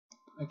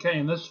Okay,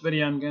 in this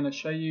video I'm going to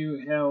show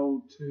you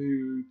how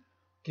to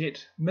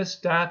get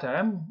missed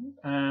data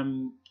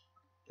that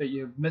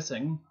you're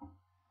missing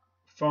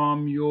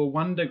from your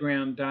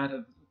wunderground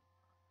data.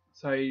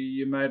 So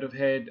you might have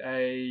had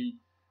a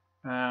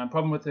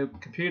problem with the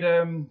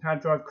computer,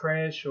 hard drive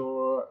crash,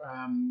 or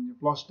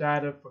you've lost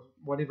data for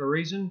whatever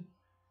reason,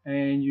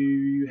 and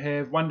you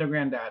have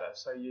wunderground data.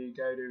 So you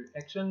go to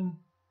Action,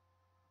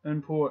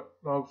 Import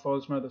log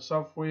files from other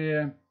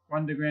software,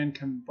 wunderground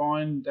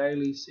combined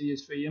daily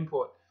CSV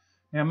import.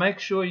 Now make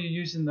sure you're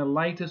using the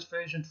latest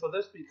version for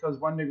this because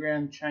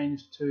wunderground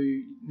changed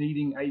to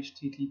needing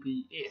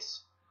HTTPS.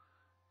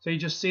 So you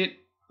just set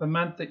the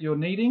month that you're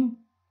needing.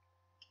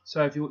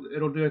 So if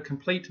it'll do a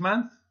complete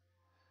month.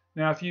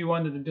 Now if you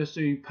wanted to just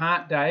do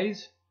part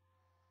days,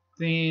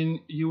 then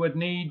you would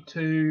need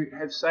to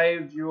have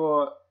saved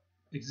your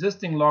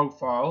existing log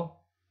file,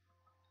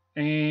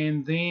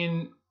 and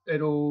then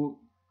it'll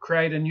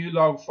create a new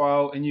log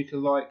file, and you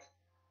can like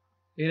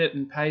edit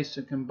and paste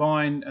and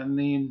combine and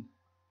then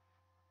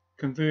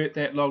convert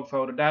that log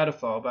file to data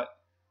file. But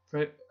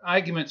for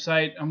argument's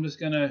sake, I'm just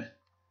going to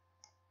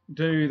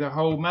do the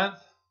whole month,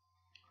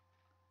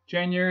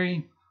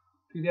 January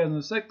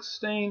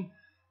 2016.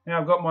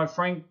 Now I've got my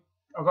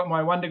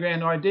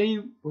wunderground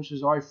ID, which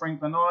is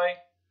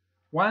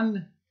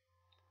iFranklinI1,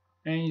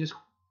 and you just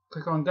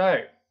click on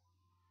go.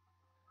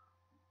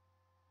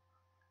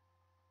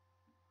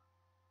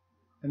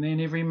 And then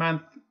every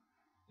month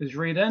is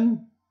read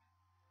in.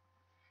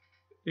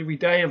 Every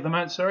day of the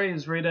month,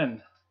 is read in.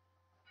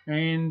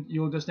 And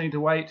you'll just need to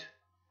wait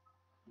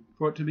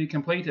for it to be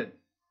completed.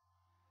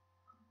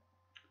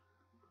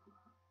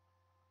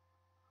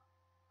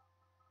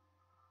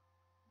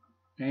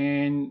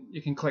 And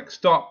you can click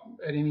stop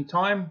at any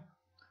time.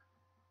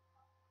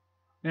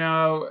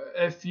 Now,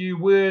 if you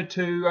were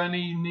to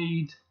only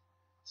need,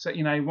 so,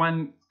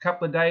 one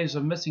couple of days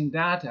of missing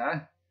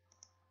data,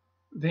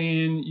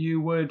 then you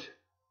would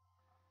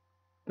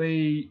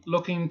be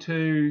looking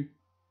to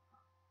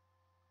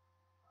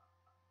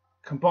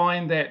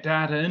combine that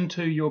data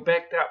into your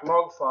backed up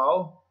log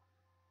file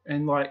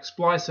and like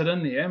splice it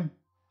in there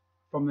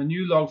from the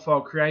new log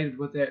file created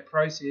with that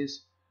process,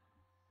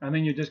 and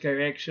then you just go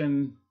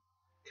Action,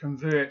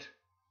 convert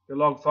the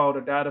log file to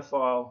data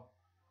file,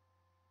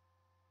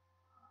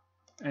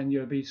 and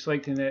you'll be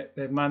selecting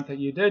that month that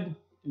you did,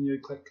 and you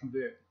click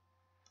convert.